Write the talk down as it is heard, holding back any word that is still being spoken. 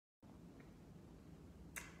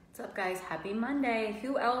What's up, guys? Happy Monday.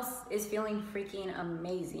 Who else is feeling freaking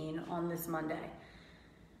amazing on this Monday?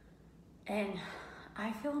 And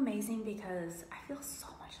I feel amazing because I feel so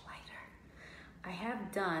much lighter. I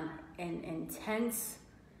have done an intense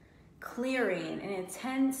clearing, an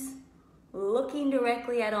intense looking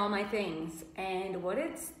directly at all my things. And what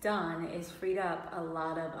it's done is freed up a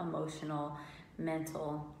lot of emotional,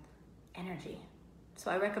 mental energy.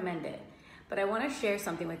 So I recommend it. But I want to share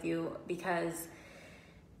something with you because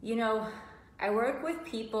I work with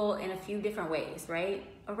people in a few different ways, right?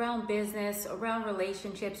 Around business, around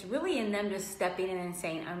relationships, really in them just stepping in and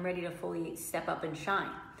saying, I'm ready to fully step up and shine.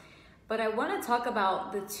 But I want to talk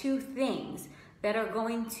about the two things that are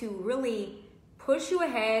going to really push you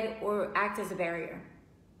ahead or act as a barrier.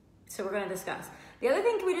 So we're going to discuss. The other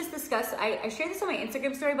thing we just discussed, I shared this on my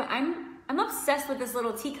Instagram story, but I'm obsessed with this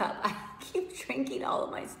little teacup. I keep drinking all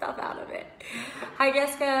of my stuff out of it. Hi,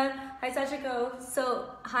 Jessica. Hi, Sachiko. So,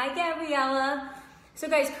 hi, Gabriella. So,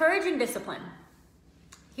 guys, courage and discipline.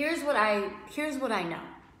 Here's what I know.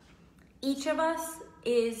 Each of us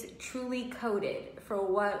is truly coded for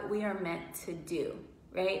what we are meant to do,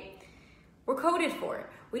 right? We're coded for it.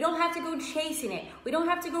 We don't have to go chasing it. We don't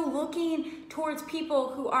have to go looking towards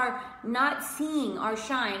people who are not seeing our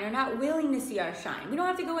shine or not willing to see our shine. We don't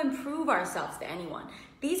have to go and prove ourselves to anyone.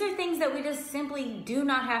 These are things that we just simply do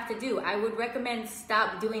not have to do. I would recommend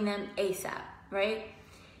stop doing them ASAP, right?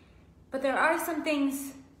 But there are some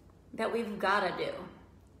things that we've got to do.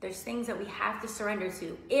 There's things that we have to surrender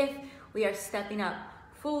to if we are stepping up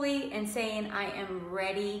fully and saying, I am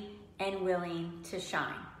ready and willing to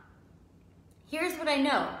shine. Here's what I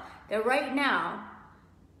know, that right now,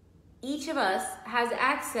 each of us has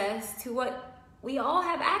access to what we all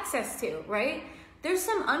have access to, right? There's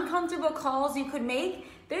some uncomfortable calls you could make.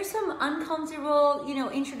 There's some uncomfortable,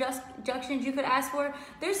 introductions you could ask for.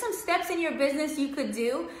 There's some steps in your business you could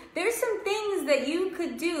do. There's some things that you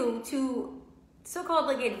could do to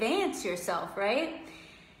so-called advance yourself, right?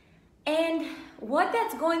 And what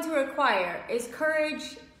that's going to require is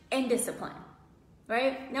courage and discipline.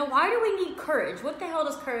 Right? Now, why do we need courage? What the hell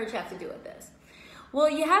does courage have to do with this? Well,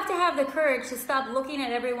 you have to have the courage to stop looking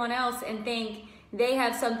at everyone else and think they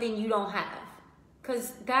have something you don't have,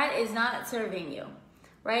 because that is not serving you,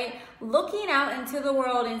 right? Looking out into the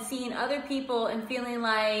world and seeing other people and feeling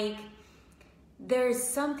like there's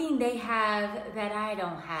something they have that I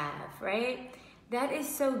don't have, right? That is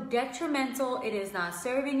so detrimental. It is not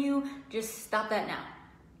serving you. Just stop that now.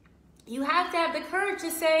 You have to have the courage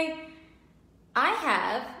to say, I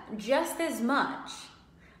have just as much.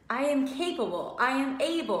 I am capable. I am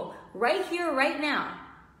able. Right here, right now.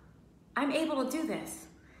 I'm able to do this.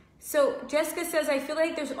 So Jessica says, I feel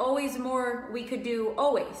like there's always more we could do.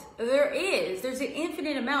 Always. There is. There's an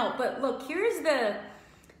infinite amount. But look, here's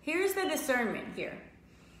the discernment here.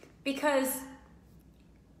 Because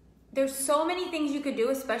there's so many things you could do,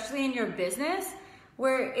 especially in your business,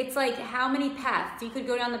 where it's like how many paths. You could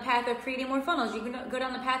go down the path of creating more funnels. You could go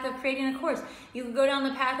down the path of creating a course. You could go down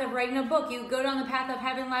the path of writing a book. You could go down the path of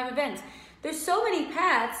having live events. There's so many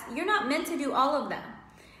paths. You're not meant to do all of them.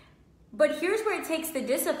 But here's where it takes the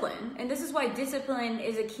discipline. And this is why discipline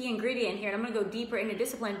is a key ingredient here. And I'm going to go deeper into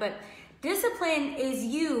discipline. But discipline is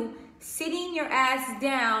you sitting your ass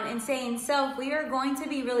down and saying, self, we are going to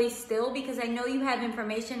be really still because I know you have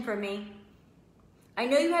information for me. I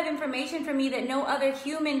know you have information for me that no other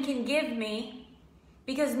human can give me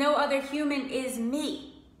because no other human is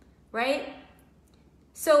me, right?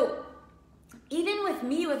 So even with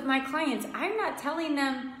me, with my clients, I'm not telling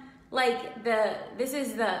them this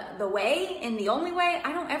is the way and the only way.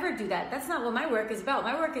 I don't ever do that. That's not what my work is about.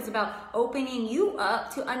 My work is about opening you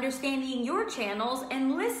up to understanding your channels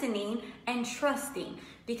and listening and trusting,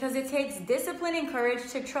 because it takes discipline and courage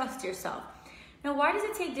to trust yourself. Now, why does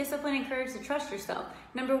it take discipline and courage to trust yourself?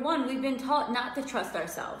 Number one, we've been taught not to trust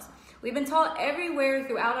ourselves. We've been taught everywhere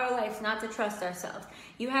throughout our lives not to trust ourselves.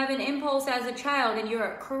 You have an impulse as a child and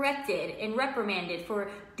you're corrected and reprimanded for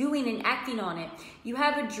doing and acting on it. You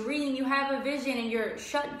have a dream, you have a vision, and you're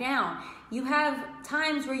shut down. You have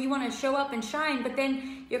times where you want to show up and shine, but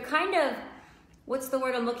then you're kind of, what's the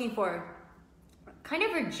word I'm looking for? Kind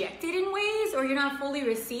of rejected in ways, or you're not fully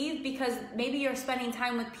received because maybe you're spending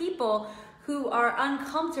time with people who are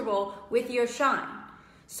uncomfortable with your shine.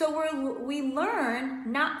 So we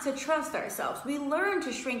learn not to trust ourselves. We learn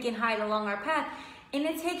to shrink and hide along our path. And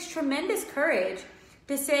it takes tremendous courage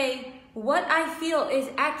to say, what I feel is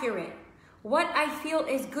accurate. What I feel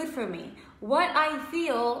is good for me. What I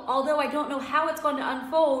feel, although I don't know how it's going to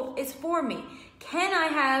unfold, is for me. Can I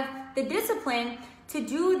have the discipline to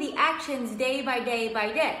do the actions day by day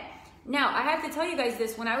by day? Now, I have to tell you guys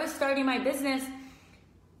this. When I was starting my business,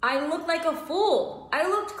 I looked like a fool. I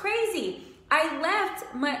looked crazy. I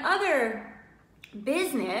left my other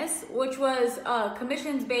business, which was a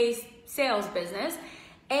commissions-based sales business,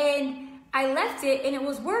 and I left it and it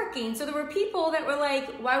was working. So there were people that were like,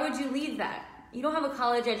 why would you leave that? You don't have a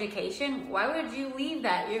college education. Why would you leave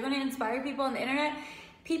that? You're going to inspire people on the internet.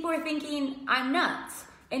 People are thinking I'm nuts.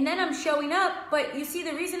 And then I'm showing up. But you see,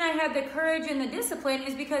 the reason I had the courage and the discipline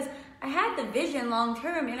is because I had the vision long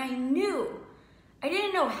term, and I knew. I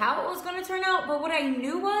didn't know how it was going to turn out, but what I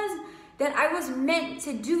knew was that I was meant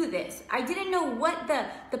to do this. I didn't know what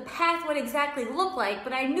the path would exactly look like,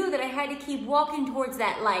 but I knew that I had to keep walking towards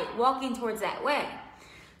that light, walking towards that way.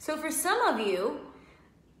 So for some of you,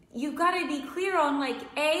 you've got to be clear on like,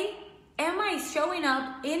 A, am I showing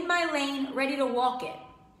up in my lane ready to walk it?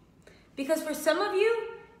 Because for some of you,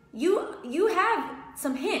 you have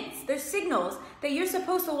some hints. There's signals that you're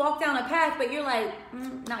supposed to walk down a path, but you're like,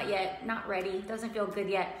 not yet, not ready, doesn't feel good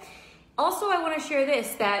yet. Also, I want to share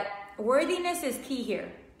this, that worthiness is key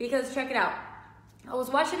here, because check it out. I was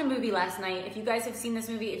watching a movie last night. If you guys have seen this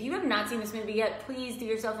movie, if you have not seen this movie yet, please do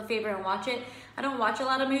yourself a favor and watch it. I don't watch a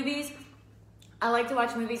lot of movies. I like to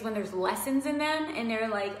watch movies when there's lessons in them and they're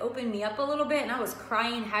like open me up a little bit, and I was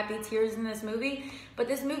crying happy tears in this movie. But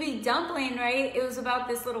this movie Dumpling, right, it was about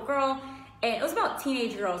this little girl, and it was about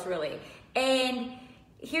teenage girls really. And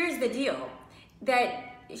here's the deal,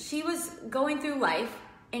 that she was going through life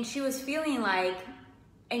and she was feeling like,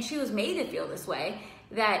 and she was made to feel this way,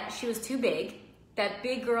 that she was too big, that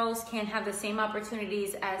big girls can't have the same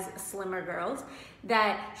opportunities as slimmer girls,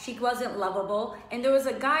 that she wasn't lovable, and there was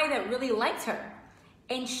a guy that really liked her.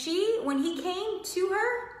 And she, when he came to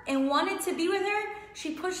her and wanted to be with her,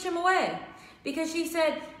 she pushed him away. Because she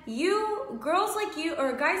said, you, girls like you,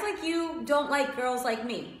 or guys like you don't like girls like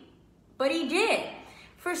me. But he did.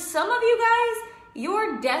 For some of you guys,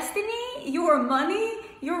 your destiny, your money,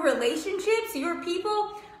 your relationships, your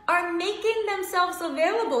people are making themselves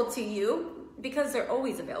available to you, because they're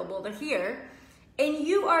always available, they're here, and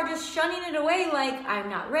you are just shunning it away like, I'm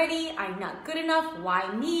not ready, I'm not good enough,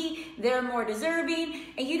 why me, they're more deserving,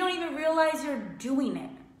 and you don't even realize you're doing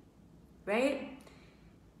it, right?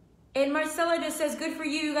 And Marcella just says, good for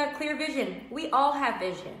you, you got clear vision. We all have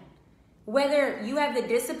vision. Whether you have the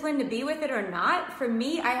discipline to be with it or not, for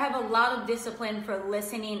me, I have a lot of discipline for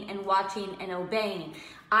listening and watching and obeying.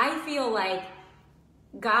 I feel like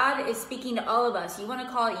God is speaking to all of us. You want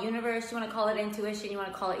to call it universe, you want to call it intuition, you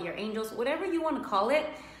want to call it your angels, whatever you want to call it.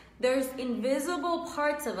 There's invisible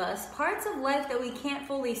parts of us, parts of life that we can't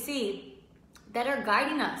fully see, that are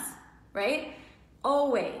guiding us, right?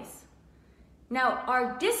 Always. Now,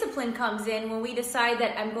 our discipline comes in when we decide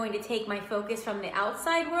that I'm going to take my focus from the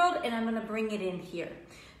outside world and I'm going to bring it in here.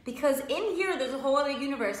 Because in here, there's a whole other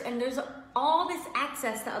universe and there's all this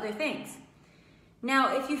access to other things.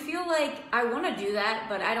 Now, if you feel like I want to do that,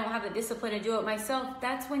 but I don't have the discipline to do it myself,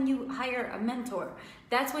 that's when you hire a mentor.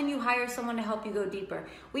 That's when you hire someone to help you go deeper.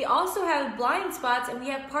 We also have blind spots and we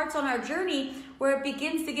have parts on our journey where it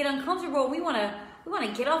begins to get uncomfortable. We want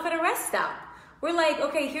to get off at a rest stop. We're like,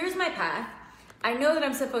 okay, here's my path. I know that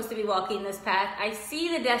I'm supposed to be walking this path. I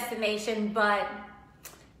see the destination, but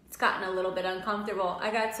it's gotten a little bit uncomfortable. I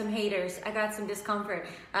got some haters. I got some discomfort.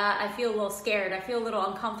 I feel a little scared. I feel a little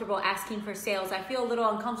uncomfortable asking for sales. I feel a little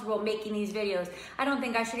uncomfortable making these videos. I don't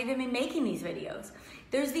think I should even be making these videos.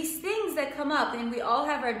 There's these things that come up, and we all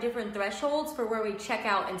have our different thresholds for where we check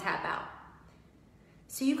out and tap out.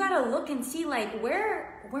 So you got to look and see, like,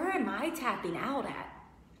 where am I tapping out at?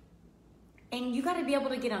 And you got to be able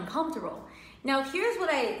to get uncomfortable. Now, here's what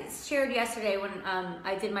I shared yesterday when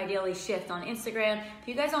I did my daily shift on Instagram. If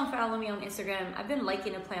you guys don't follow me on Instagram, I've been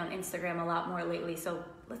liking to play on Instagram a lot more lately, so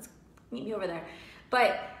let's meet me over there.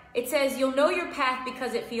 But it says, you'll know your path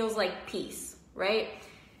because it feels like peace, right?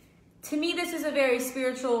 To me, this is a very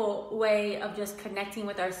spiritual way of just connecting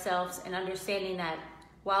with ourselves and understanding that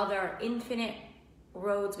while there are infinite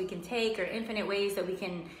roads we can take or infinite ways that we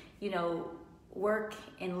can, work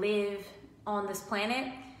and live on this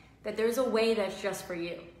planet, that there's a way that's just for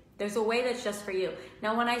you. There's a way that's just for you.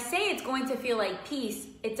 Now, when I say it's going to feel like peace,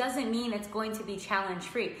 it doesn't mean it's going to be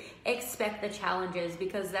challenge-free. Expect the challenges,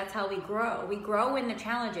 because that's how we grow. We grow in the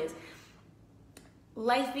challenges.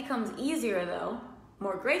 Life becomes easier, though,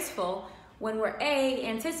 more graceful, when we're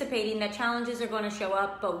anticipating that challenges are going to show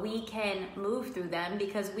up, but we can move through them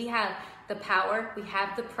because we have the power, we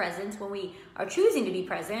have the presence when we are choosing to be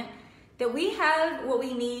present, that we have what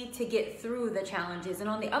we need to get through the challenges. And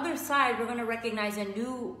on the other side, we're going to recognize a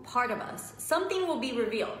new part of us. Something will be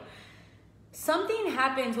revealed. Something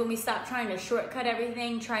happens when we stop trying to shortcut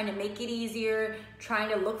everything, trying to make it easier, trying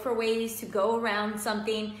to look for ways to go around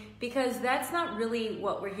something, because that's not really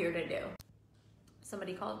what we're here to do.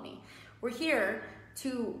 Somebody called me. We're here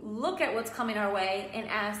to look at what's coming our way and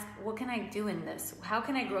ask, what can I do in this? How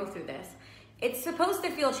can I grow through this? It's supposed to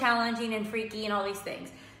feel challenging and freaky and all these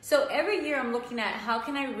things. So every year I'm looking at how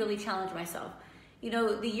can I really challenge myself? You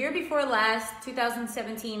know, the year before last,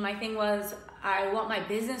 2017, my thing was I want my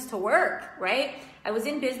business to work, right? I was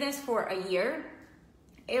in business for a year.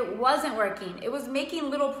 It wasn't working. It was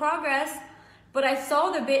making little progress, but I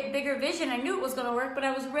saw the bigger vision. I knew it was gonna work, but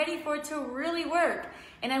I was ready for it to really work.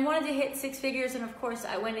 And I wanted to hit 6 figures, and of course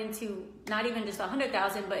I went into not even just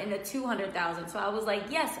 100,000, but into 200,000. So I was like,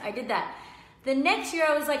 yes, I did that. The next year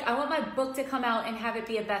I was like, I want my book to come out and have it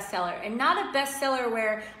be a bestseller, and not a bestseller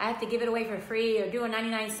where I have to give it away for free or do a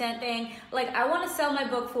 99-cent thing. Like, I want to sell my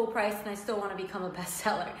book full price, and I still want to become a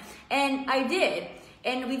bestseller. And I did.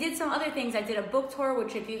 And we did some other things. I did a book tour,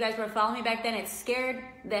 which if you guys were following me back then, it scared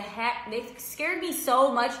they scared me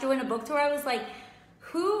so much doing a book tour. I was like,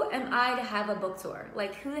 who am I to have a book tour?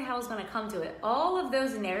 Like, who the hell is going to come to it? All of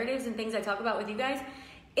those narratives and things I talk about with you guys,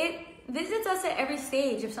 it visits us at every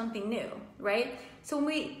stage of something new, right? So when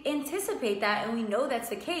we anticipate that and we know that's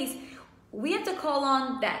the case, we have to call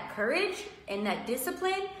on that courage and that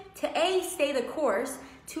discipline to stay the course,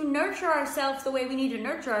 to nurture ourselves the way we need to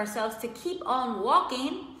nurture ourselves, to keep on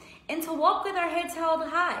walking, and to walk with our heads held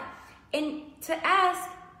high, and to ask,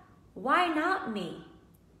 why not me?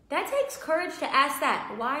 That takes courage to ask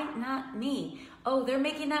that. Why not me? Oh, they're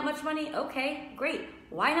making that much money? Okay, great.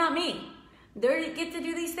 Why not me? They get to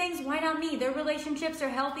do these things? Why not me? Their relationships are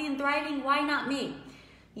healthy and thriving? Why not me?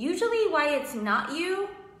 Usually why it's not you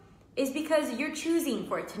is because you're choosing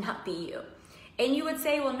for it to not be you. And you would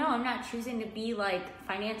say, well, no, I'm not choosing to be like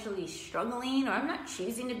financially struggling, or I'm not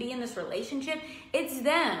choosing to be in this relationship. It's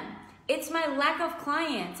them. It's my lack of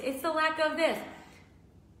clients. It's the lack of this.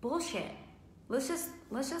 Bullshit. Let's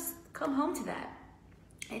just come home to that.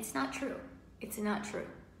 It's not true. It's not true.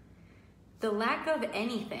 The lack of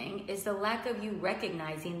anything is the lack of you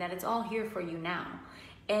recognizing that it's all here for you now.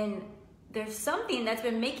 And there's something that's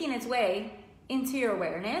been making its way into your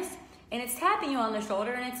awareness, and it's tapping you on the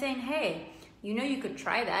shoulder and it's saying, hey, you know you could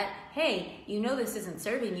try that. Hey, you know this isn't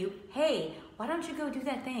serving you. Hey, why don't you go do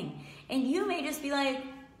that thing? And you may just be like,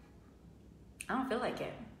 I don't feel like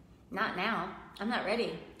it. Not now. I'm not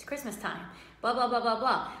ready. It's Christmas time. Blah, blah, blah, blah,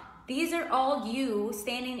 blah. These are all you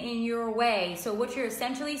standing in your way. So what you're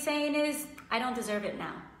essentially saying is, I don't deserve it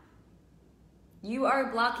now. You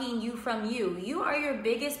are blocking you from you. You are your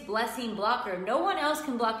biggest blessing blocker. No one else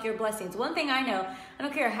can block your blessings. One thing I know, I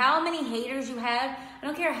don't care how many haters you have. I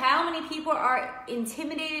don't care how many people are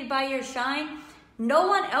intimidated by your shine. No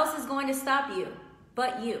one else is going to stop you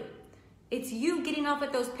but you. It's you getting off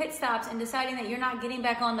at those pit stops and deciding that you're not getting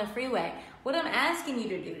back on the freeway. What I'm asking you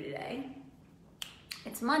to do today,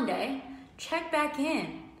 it's Monday, check back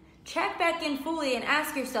in. Check back in fully and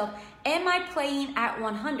ask yourself, am I playing at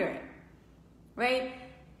 100? Right?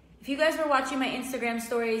 If you guys were watching my Instagram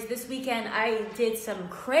stories this weekend, I did some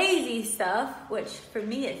crazy stuff, which for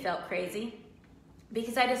me it felt crazy,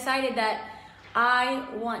 because I decided that I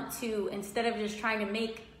want to, instead of just trying to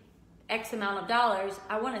make X amount of dollars,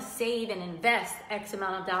 I want to save and invest X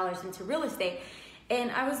amount of dollars into real estate. And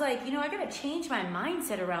I was like, you know, I got to change my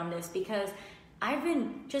mindset around this, because I've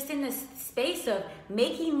been just in this space of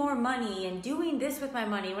making more money and doing this with my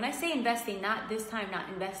money. When I say investing, not this time, not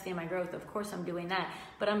investing in my growth, of course I'm doing that,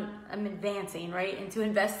 but I'm advancing, right, into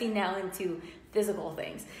investing now into physical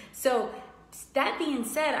things. So that being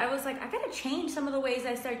said, I was like, I got to change some of the ways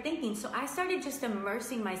I start thinking. So I started just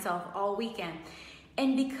immersing myself all weekend.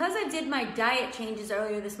 And because I did my diet changes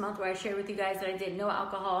earlier this month, where I shared with you guys that I did no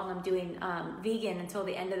alcohol and I'm doing vegan until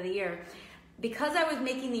the end of the year, because I was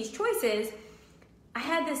making these choices, I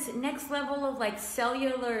had this next level of like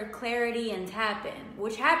cellular clarity and tap-in,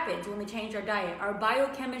 which happens when we change our diet. Our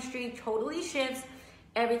biochemistry totally shifts,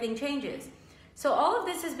 everything changes. So all of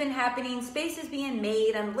this has been happening, space is being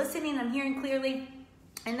made, I'm listening, I'm hearing clearly,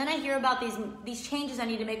 and then I hear about these changes I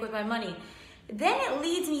need to make with my money. Then it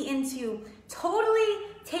leads me into totally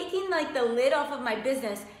taking like the lid off of my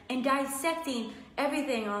business and dissecting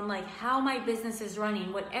everything on like how my business is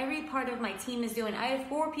running, what every part of my team is doing. I have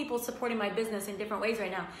 4 people supporting my business in different ways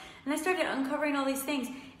right now. And I started uncovering all these things.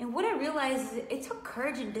 And what I realized is it took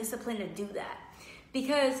courage and discipline to do that,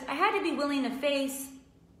 because I had to be willing to face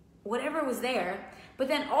whatever was there, but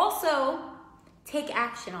then also take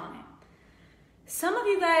action on it. Some of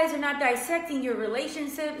you guys are not dissecting your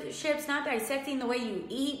relationships, not dissecting the way you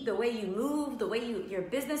eat, the way you move, the way your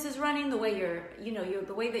business is running, the way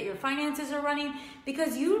the way that your finances are running,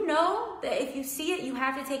 because you know that if you see it, you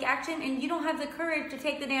have to take action, and you don't have the courage to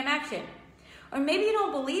take the damn action. Or maybe you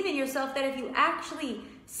don't believe in yourself that if you actually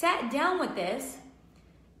sat down with this,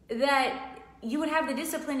 that you would have the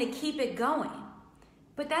discipline to keep it going.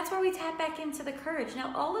 But that's where we tap back into the courage.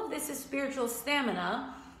 Now, all of this is spiritual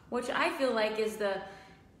stamina, which I feel like is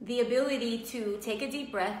the ability to take a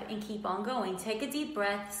deep breath and keep on going. Take a deep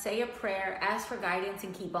breath, say a prayer, ask for guidance,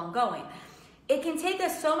 and keep on going. It can take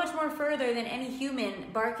us so much more further than any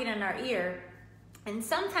human barking in our ear. And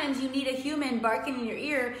sometimes you need a human barking in your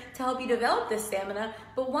ear to help you develop this stamina.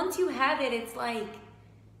 But once you have it, it's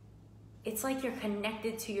like you're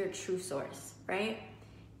connected to your true source, right?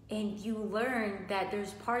 And you learn that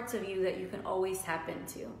there's parts of you that you can always tap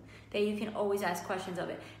into, that you can always ask questions of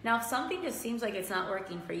it. Now, if something just seems like it's not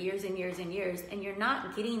working for years and years and years, and you're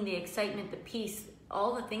not getting the excitement, the peace,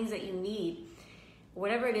 all the things that you need,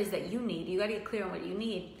 whatever it is that you need, you got to get clear on what you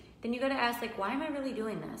need. Then you got to ask, like, why am I really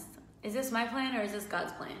doing this? Is this my plan or is this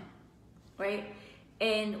God's plan, right?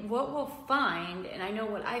 And what we'll find, and I know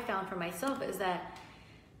what I found for myself, is that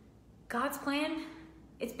God's plan,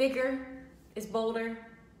 it's bigger, it's bolder.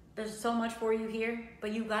 There's so much for you here,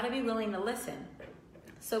 but you got to be willing to listen.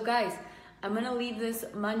 So guys, I'm going to leave this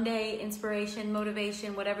Monday inspiration,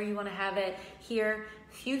 motivation, whatever you want to have it here.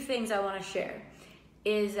 Few things I want to share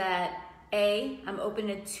is that I'm open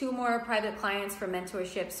to 2 more private clients for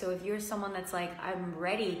mentorship. So if you're someone that's like, I'm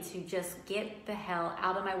ready to just get the hell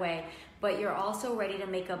out of my way, but you're also ready to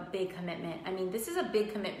make a big commitment. I mean, this is a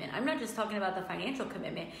big commitment. I'm not just talking about the financial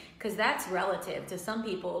commitment, because that's relative. To some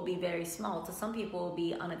people, it will be very small. To some people, it will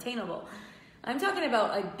be unattainable. I'm talking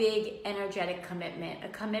about a big energetic commitment, a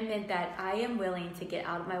commitment that I am willing to get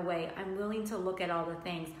out of my way. I'm willing to look at all the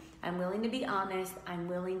things. I'm willing to be honest. I'm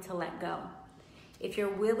willing to let go. If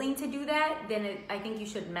you're willing to do that, then I think you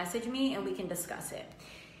should message me and we can discuss it.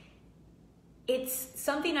 It's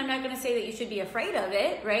something I'm not going to say that you should be afraid of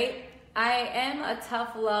it, right? I am a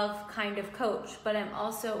tough love kind of coach, but I'm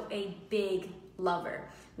also a big lover,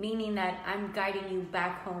 meaning that I'm guiding you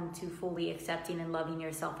back home to fully accepting and loving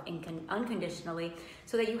yourself unconditionally,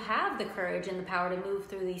 so that you have the courage and the power to move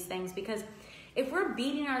through these things. Because if we're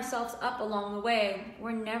beating ourselves up along the way,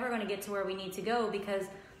 we're never going to get to where we need to go, because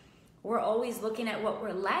we're always looking at what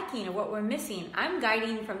we're lacking or what we're missing. I'm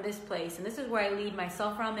guiding from this place, and this is where I lead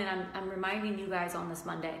myself from, and I'm reminding you guys on this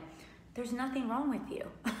Monday, there's nothing wrong with you.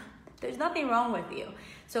 There's nothing wrong with you.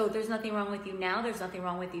 So there's nothing wrong with you now. There's nothing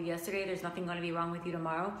wrong with you yesterday. There's nothing going to be wrong with you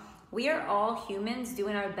tomorrow. We are all humans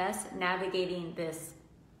doing our best navigating this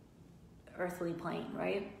earthly plane,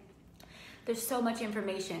 right? There's so much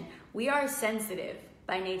information. We are sensitive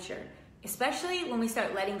by nature, especially when we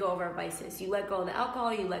start letting go of our vices. You let go of the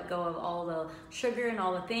alcohol, you let go of all the sugar and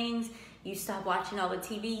all the things, you stop watching all the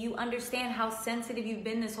TV, you understand how sensitive you've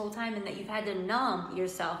been this whole time, and that you've had to numb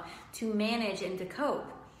yourself to manage and to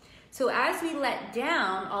cope. So as we let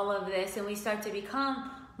down all of this and we start to become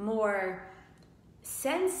more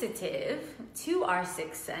sensitive to our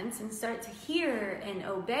sixth sense and start to hear and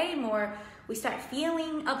obey more, we start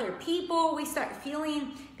feeling other people, we start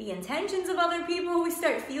feeling the intentions of other people, we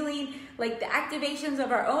start feeling like the activations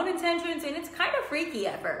of our own intentions, and it's kind of freaky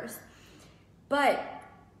at first. But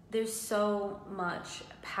there's so much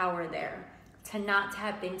power there to not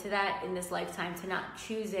tap into that in this lifetime, to not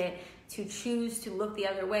choose it, to choose to look the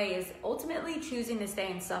other way is ultimately choosing to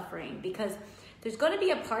stay in suffering, because there's going to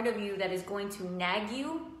be a part of you that is going to nag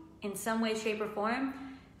you in some way, shape, or form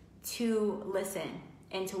to listen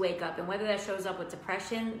and to wake up. And whether that shows up with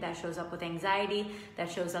depression, that shows up with anxiety,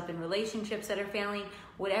 that shows up in relationships that are failing,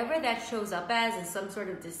 whatever that shows up as in some sort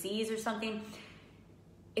of disease or something,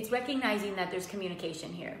 it's recognizing that there's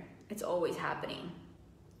communication here. It's always happening.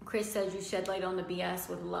 Chris says you shed light on the BS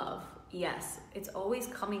with love. Yes, it's always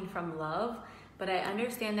coming from love, but I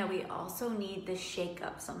understand that we also need the shake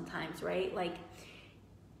up sometimes, right? Like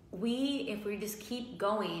if we just keep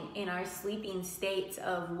going in our sleeping states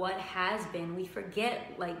of what has been, we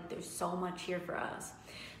forget like there's so much here for us.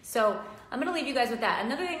 So I'm going to leave you guys with that.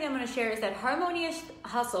 Another thing that I'm going to share is that Harmonious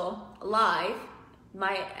Hustle Live,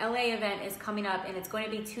 my LA event, is coming up, and it's going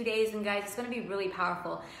to be 2 days, and guys, it's going to be really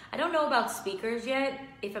powerful. I don't know about speakers yet,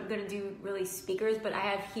 if I'm going to do really speakers, but I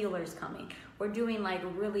have healers coming. We're doing like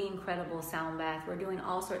really incredible sound bath. We're doing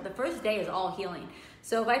all sorts. The first day is all healing.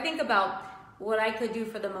 So if I think about what I could do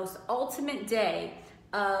for the most ultimate day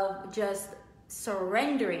of just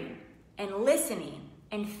surrendering and listening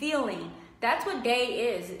and feeling, that's what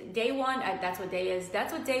day is. Day one, that's what day is.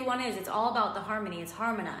 That's what day one is. It's all about the harmony. It's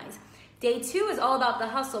harmonized. Day 2 is all about the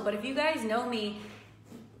hustle, but if you guys know me,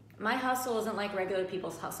 my hustle isn't like regular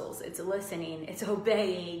people's hustles. It's listening, it's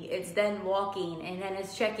obeying, it's then walking, and then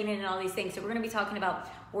it's checking in and all these things. So we're gonna be talking about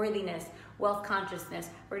worthiness, wealth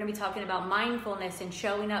consciousness. We're gonna be talking about mindfulness and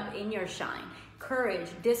showing up in your shine, courage,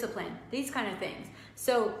 discipline, these kind of things.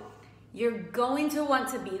 So you're going to want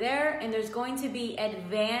to be there, and there's going to be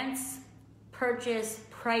advance purchase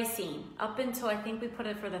pricing up until I think we put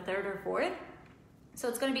it for the 3rd or 4th. So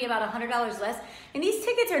it's going to be about $100 less. And these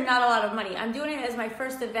tickets are not a lot of money. I'm doing it as my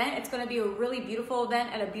first event. It's going to be a really beautiful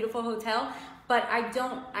event at a beautiful hotel. But I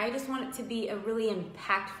just want it to be a really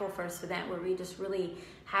impactful first event where we just really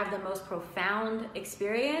have the most profound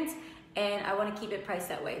experience. And I want to keep it priced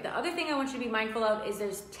that way. The other thing I want you to be mindful of is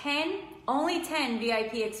there's only 10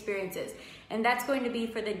 VIP experiences. And that's going to be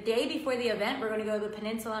for the day before the event. We're going to go to the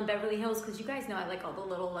Peninsula in Beverly Hills because you guys know I like all the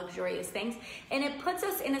little luxurious things. And it puts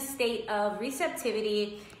us in a state of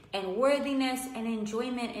receptivity and worthiness and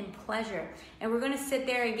enjoyment and pleasure. And we're going to sit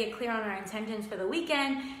there and get clear on our intentions for the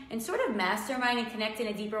weekend and sort of mastermind and connect in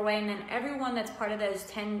a deeper way. And then everyone that's part of those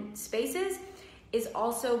 10 spaces is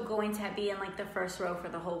also going to be in like the first row for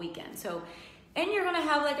the whole weekend. So, and you're going to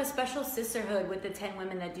have like a special sisterhood with the 10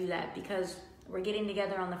 women that do that, because we're getting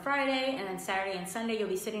together on the Friday, and then Saturday and Sunday you'll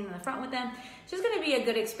be sitting in the front with them. It's just going to be a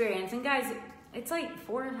good experience. And guys, it's like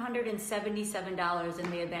 $477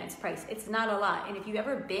 in the advanced price. It's not a lot. And if you've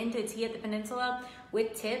ever been to Tea at the Peninsula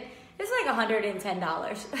with tip, it's like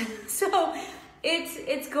 $110. So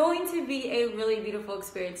it's going to be a really beautiful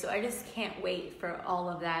experience. So I just can't wait for all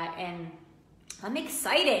of that. And I'm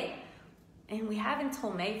excited. And we have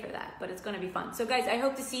until May for that, but it's going to be fun. So guys, I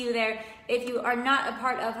hope to see you there. If you are not a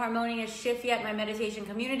part of Harmonious Shift yet, my meditation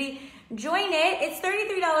community, join it. It's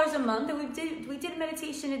 $33 a month, and we did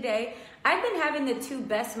meditation today. I've been having the 2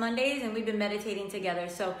 best Mondays, and we've been meditating together.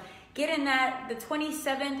 So get in that. The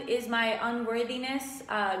 27th is my unworthiness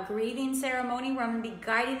grieving ceremony, where I'm going to be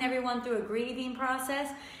guiding everyone through a grieving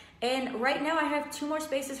process. And right now I have 2 more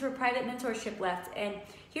spaces for private mentorship left. And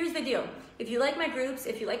here's the deal. If you like my groups,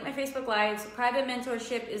 if you like my Facebook Lives, private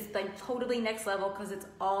mentorship is like totally next level because it's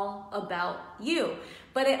all about you.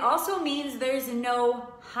 But it also means there's no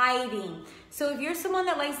hiding. So if you're someone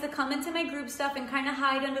that likes to come into my group stuff and kind of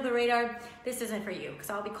hide under the radar, this isn't for you, because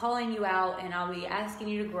I'll be calling you out and I'll be asking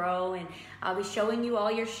you to grow and I'll be showing you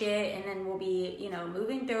all your shit, and then we'll be,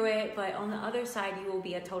 moving through it. But on the other side, you will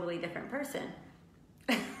be a totally different person.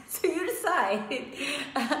 So you decide.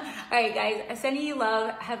 All right, guys, I'm sending you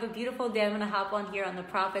love. Have a beautiful day. I'm going to hop on here on the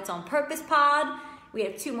Profits on Purpose pod. We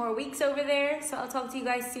have 2 more weeks over there, so I'll talk to you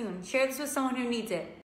guys soon. Share this with someone who needs it.